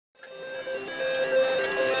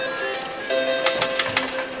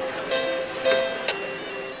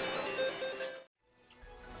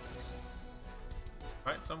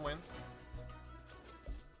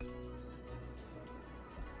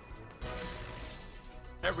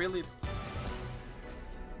really...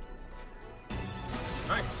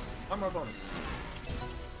 Nice. One more bonus.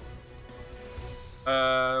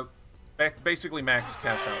 Basically max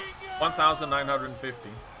cash out. 1,950.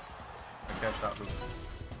 I cashed out.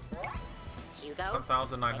 Hugo,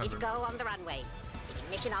 1,900. ready to go on the runway.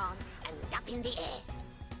 Ignition on and up in the air.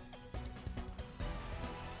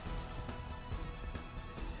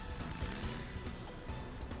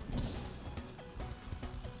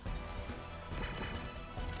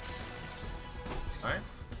 Nice.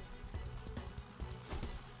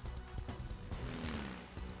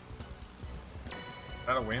 Is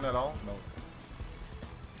that a win at all? No.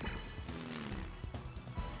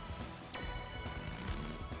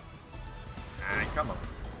 Ah, come on.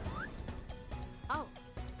 Oh,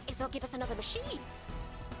 if they'll give us another machine.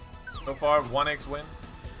 So far, 1x win.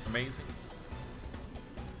 Amazing.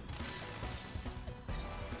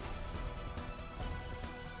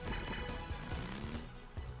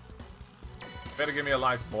 Better give me a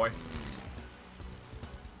life, boy.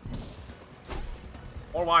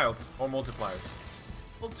 Or wilds, or multipliers.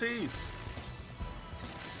 Multis.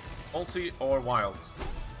 Multi or wilds.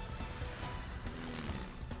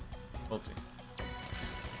 Multi.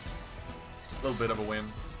 A little bit of a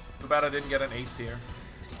win. Too bad I didn't get an ace here.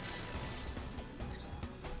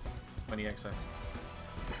 20x.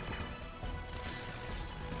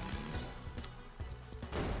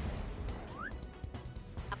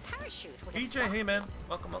 BJ, hey man.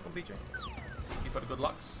 Welcome, welcome, BJ. Thank you for the good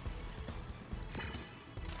lucks.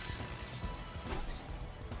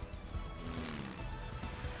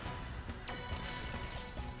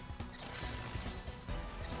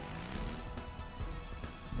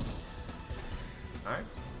 Alright.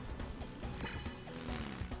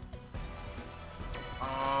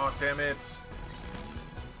 Oh, damn it.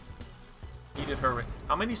 Needed hurry.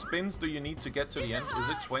 How many spins do you need to get to the end? Is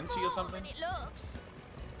it 20 or something?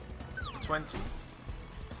 20.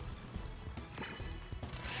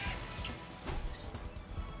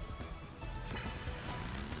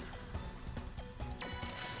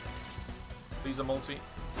 Please a multi.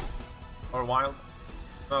 Or wild.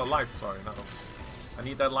 No, life, sorry, not multi. I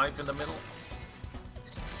need that life in the middle.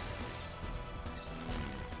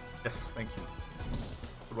 Yes, thank you.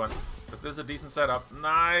 Good one. Is this a decent setup?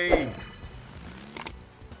 Nice!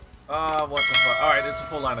 Ah, what the fuck. Alright, it's a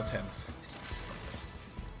full line of 10s.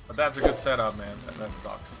 But that's a good setup, man. That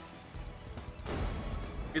sucks.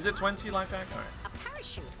 Is it 20 life hack? Alright. A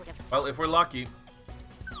parachute would have... Well, if we're lucky,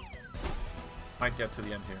 might get to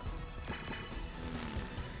the end here.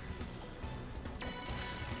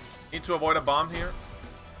 Need to avoid a bomb here.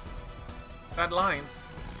 Bad lines.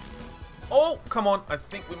 Oh, come on. I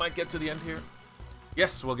think we might get to the end here.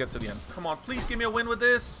 Yes, we'll get to the end. Come on, please give me a win with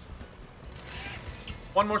this.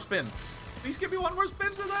 One more spin. Please give me one more spin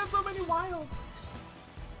because I have so many wilds.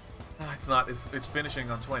 No, it's not. It's finishing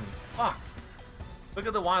on 20. Fuck. Look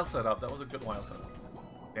at the wild setup. That was a good wild setup.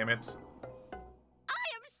 Damn it. I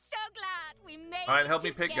am so glad we made Alright, it help me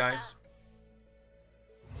pick, together. guys.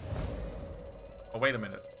 Oh, wait a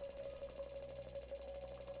minute.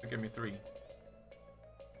 Give me 3.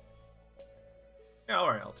 Yeah,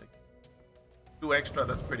 alright, I'll take it. 2 extra,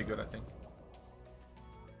 that's pretty good, I think.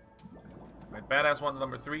 Alright, badass wants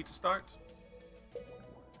number 3 to start.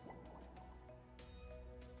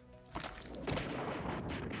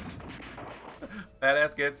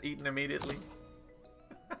 Badass gets eaten immediately.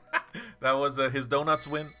 That was his donuts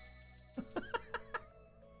win.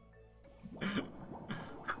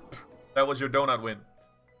 That was your donut win.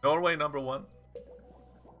 Norway number 1.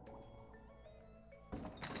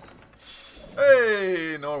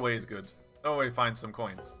 Hey, Norway is good. Norway finds some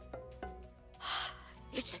coins.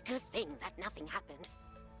 It's a good thing that nothing happened.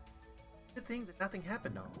 Good thing that nothing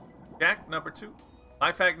happened, no. Jack number 2.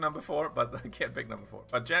 Life hack number 4, but I can't pick number 4.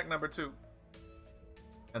 But Jack number 2.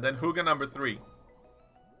 And then Hugo number 3.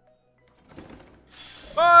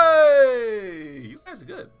 Hey! You guys are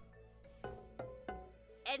good.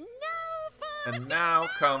 And now for And now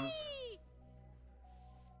comes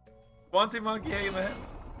Swansea Monkey, hey man.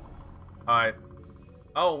 Alright.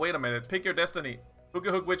 Oh, wait a minute. Pick your destiny.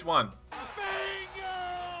 Hooga Hook, which one? Bingo!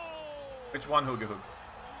 Which one, Hooga Hook?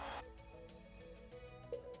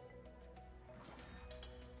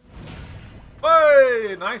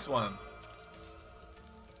 Hey! Nice one.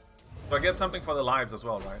 So I get something for the lives as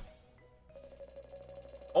well, right?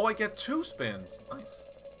 Oh, I get 2 spins. Nice.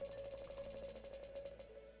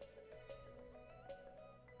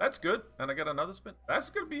 That's good. And I get another spin. That's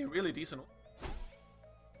going to be a really decent one.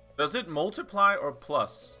 Does it multiply or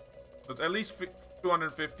plus? So it's at least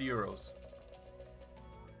 250 euros.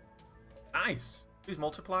 Nice. Please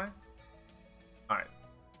multiply. Alright.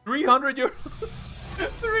 300 euros.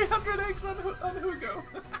 300x on Hugo.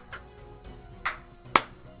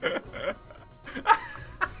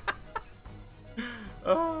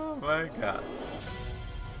 Oh my god.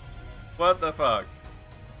 What the fuck?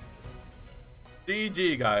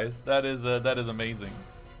 GG guys, that is amazing.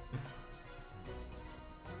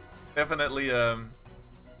 Definitely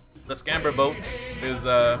the scamper boat is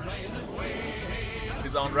en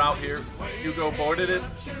route here. Hugo boarded it.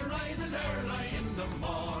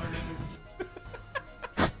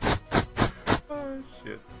 Oh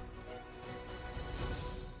shit.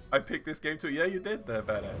 I picked this game too. Yeah, you did,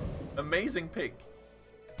 badass. Amazing pick.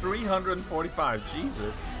 345.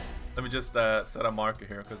 Jesus. Let me just set a marker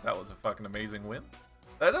here because that was a fucking amazing win.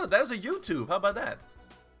 That's a YouTube. How about that?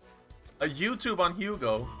 A YouTube on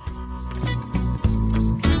Hugo.